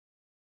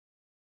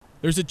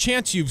There's a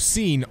chance you've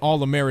seen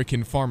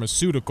All-American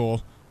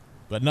Pharmaceutical,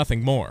 but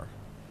nothing more.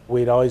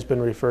 We'd always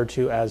been referred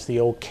to as the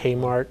old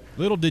Kmart.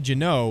 Little did you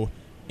know,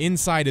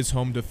 inside is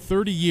home to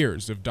 30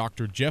 years of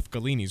Dr. Jeff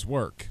Golini's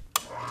work.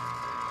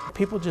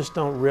 People just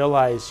don't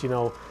realize,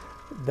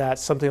 that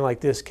something like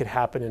this could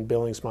happen in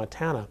Billings,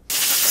 Montana.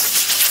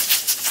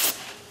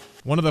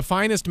 One of the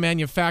finest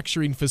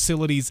manufacturing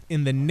facilities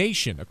in the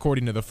nation,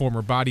 according to the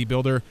former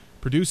bodybuilder,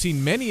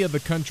 producing many of the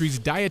country's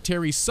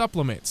dietary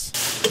supplements.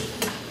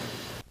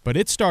 But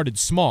it started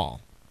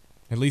small,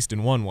 at least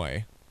in one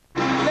way.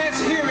 Let's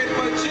hear it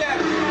for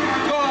Jeff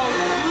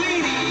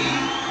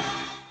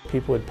Golini.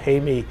 People would pay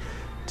me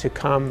to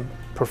come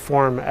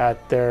perform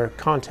at their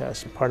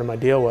contest. Part of my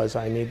deal was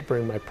I need to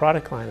bring my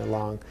product line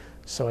along,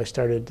 so I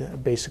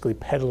started basically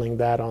peddling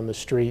that on the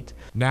street.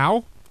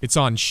 Now it's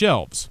on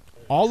shelves.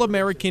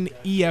 All-American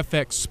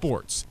EFX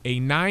Sports, a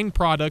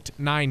 9-product,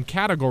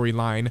 9-category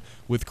line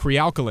with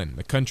kre-alkalyn,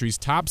 the country's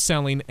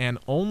top-selling and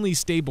only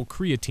stable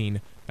creatine,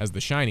 as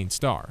the shining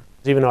star.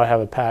 Even though I have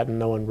a patent,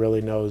 no one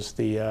really knows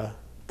the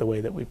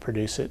way that we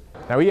produce it.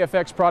 Now,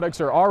 EFX products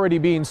are already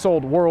being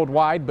sold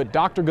worldwide, but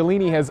Dr.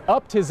 Golini has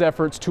upped his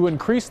efforts to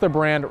increase the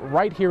brand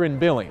right here in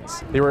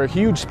Billings. They were a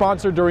huge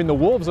sponsor during the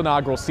Wolves'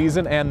 inaugural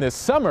season, and this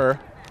summer,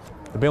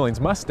 the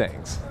Billings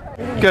Mustangs.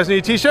 You guys need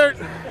a t-shirt?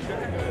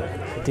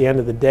 At the end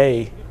of the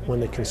day, when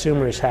the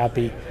consumer is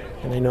happy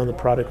and they know the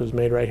product was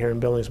made right here in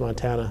Billings,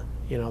 Montana,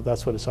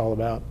 that's what it's all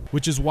about.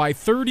 Which is why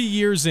 30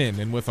 years in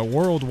and with a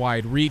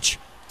worldwide reach,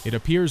 it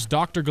appears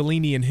Dr.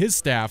 Golini and his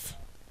staff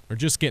are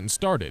just getting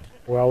started.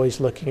 We're always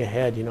looking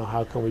ahead,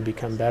 how can we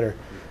become better?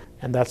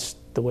 And that's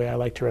the way I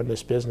like to run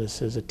this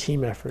business, is a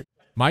team effort.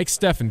 Mike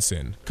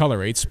Stephenson,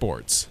 Color 8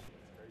 Sports.